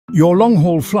Your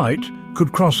long-haul flight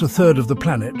could cross a third of the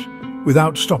planet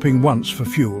without stopping once for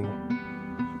fuel.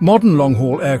 Modern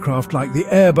long-haul aircraft like the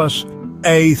Airbus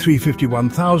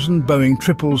A350-1000, Boeing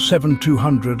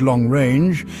 777-200 long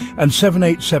range, and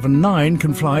 7879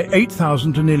 can fly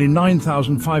 8,000 to nearly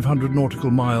 9,500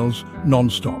 nautical miles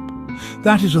non-stop.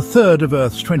 That is a third of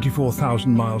Earth's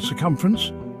 24,000 mile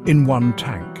circumference in one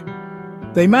tank.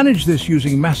 They manage this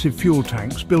using massive fuel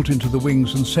tanks built into the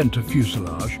wings and center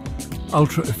fuselage,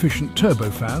 ultra-efficient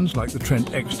turbofans like the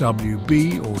Trent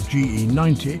XWB or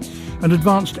GE90, and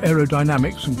advanced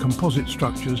aerodynamics and composite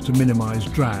structures to minimize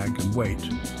drag and weight.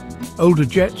 Older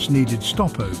jets needed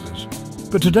stopovers,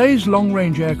 but today's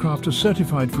long-range aircraft are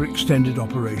certified for extended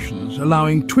operations,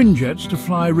 allowing twin jets to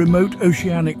fly remote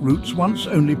oceanic routes once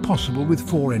only possible with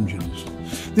 4 engines.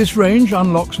 This range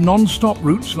unlocks non-stop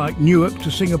routes like Newark to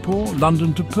Singapore,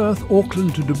 London to Perth,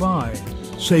 Auckland to Dubai,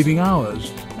 saving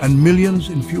hours and millions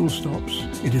in fuel stops.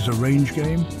 It is a range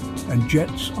game, and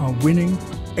jets are winning.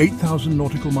 8,000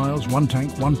 nautical miles, one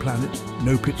tank, one planet,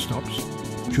 no pit stops.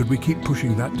 Should we keep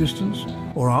pushing that distance,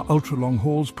 or are ultra-long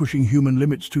hauls pushing human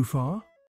limits too far?